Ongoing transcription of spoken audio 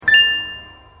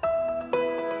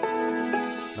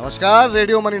नमस्कार,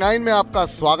 radio money 9 में आपका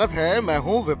स्वागत है। मैं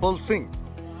हूं विपुल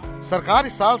सिंह। सरकार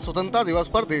इस साल स्वतंत्रता दिवस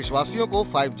पर देशवासियों को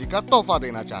 5G का तोहफा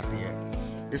देना चाहती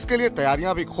है। इसके लिए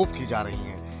तैयारियां भी खूब की जा रही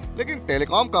हैं, लेकिन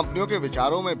टेलीकॉम कंपनियों के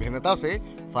विचारों में भिन्नता से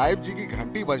 5G की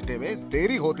घंटी बजने में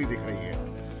देरी होती दिख रही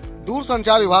है।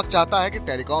 दूरसंचार विभाग चाहता है कि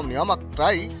टेलीकॉम नियामक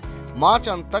ट्राई मार्च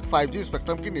अंत तक 5G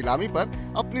स्पेक्ट्रम की नीलामी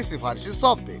पर अपनी सिफारिशें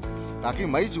सौंप दे, ताकि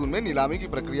मई जून में नीलामी की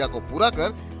प्रक्रिया को पूरा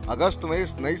कर अगस्त में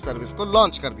इस नई सर्विस को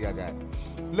लॉन्च कर दिया जाए।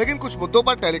 लेकिन कुछ मुद्दों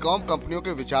पर टेलीकॉम कंपनियों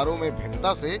के विचारों में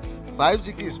भिन्नता से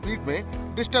 5G की स्पीड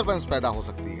में डिस्टरबेंस पैदा हो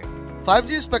सकती है।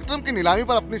 5G स्पेक्ट्रम की नीलामी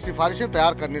पर अपनी सिफारिशें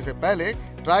तैयार करने से पहले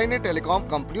ट्राई ने टेलीकॉम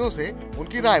कंपनियों से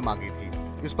उनकी राय मांगी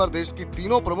थी। इस पर देश की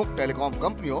तीनों प्रमुख टेलीकॉम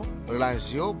कंपनियों रिलायंस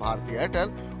जियो, भारती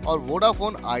एयरटेल और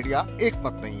वोडाफोन आइडिया एक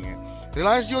मत नहीं है।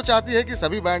 रिलायंस जियो चाहती है कि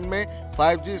सभी बैंड में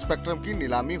 5G स्पेक्ट्रम की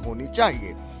नीलामी होनी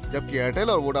चाहिए, जबकि एयरटेल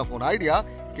और वोडाफोन आइडिया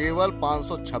केवल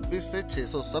 526 से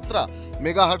 617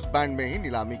 मेगाहर्ट्ज बैंड में ही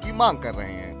नीलामी की मांग कर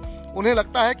रहे हैं। उन्हें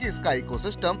लगता है कि इसका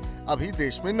इकोसिस्टम अभी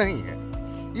देश में नहीं है।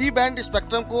 ई बैंड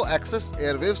स्पेक्ट्रम को एक्सेस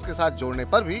एयरवेव्स के साथ जोड़ने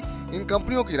पर भी इन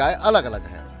कंपनियों की राय अलग अलग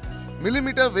है।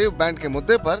 मिलीमीटर वेव बैंड के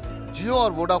मुद्दे पर जियो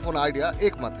और वोडाफोन आइडिया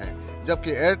एक मत है,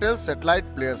 जबकि एयरटेल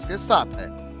सैटेलाइट प्लेयर्स के साथ है।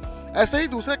 ऐसे ही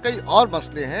दूसरे कई और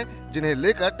मसले हैं जिन्हें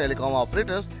लेकर टेलीकॉम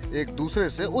ऑपरेटर्स एक दूसरे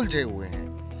से उलझे हुए हैं।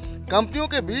 कंपनियों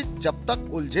के बीच जब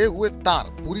तक उलझे हुए तार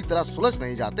पूरी तरह सुलझ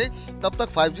नहीं जाते, तब तक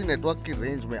 5G नेटवर्क की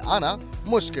रेंज में आना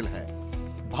मुश्किल है।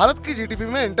 भारत की जीडीपी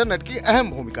में इंटरनेट की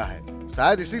अहम भूमिका है।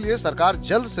 शायद इसीलिए सरकार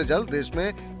जल्द से जल्द देश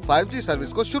में 5G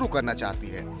सर्विस को शुरू करना चाहती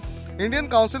है। Indian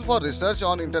Council for Research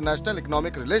on International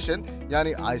Economic Relation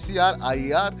यानी ICR,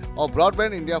 IER और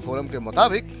ब्रॉडबैंड इंडिया फोरम के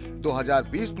मुताबिक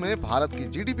 2020 में भारत की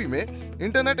जीडीपी में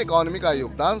इंटरनेट इकोनॉमी का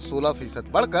योगदान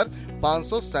 16% बढ़कर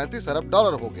 $537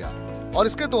 अरब हो गया और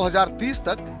इसके 2030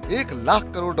 तक 1 लाख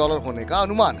करोड़ डॉलर होने का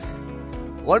अनुमान है।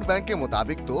 वर्ल्ड बैंक के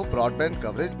मुताबिक तो ब्रॉडबैंड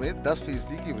कवरेज में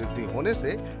 10% की वृद्धि होने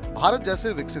से भारत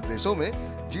जैसे विकसित देशों में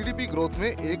जीडीपी ग्रोथ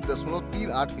में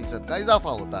 1.38% का इजाफा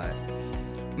होता है।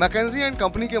 मैकेंजी एंड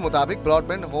कंपनी के मुताबिक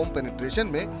ब्रॉडबैंड होम पेनिट्रेशन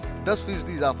में 10%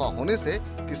 इजाफा होने से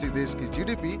किसी देश की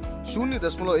जीडीपी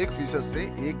 0.1% से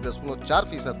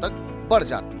 1.4% तक बढ़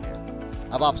जाती है।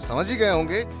 अब आप समझ ही गए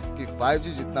होंगे कि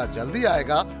 5G जितना जल्दी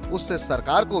आएगा, उससे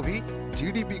सरकार को भी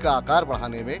जीडीपी का आकार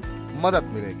बढ़ाने में मदद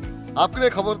मिलेगी। आपके लिए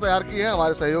खबर तैयार की है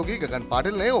हमारे सहयोगी गगन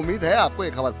पाटिल ने। उम्मीद है आपको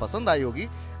ये खबर पसंद आई होगी।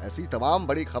 ऐसी तमाम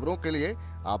बड़ी खबरों के लिए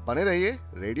आप बने रहिए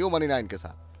रेडियो मनी 9 के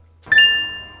साथ।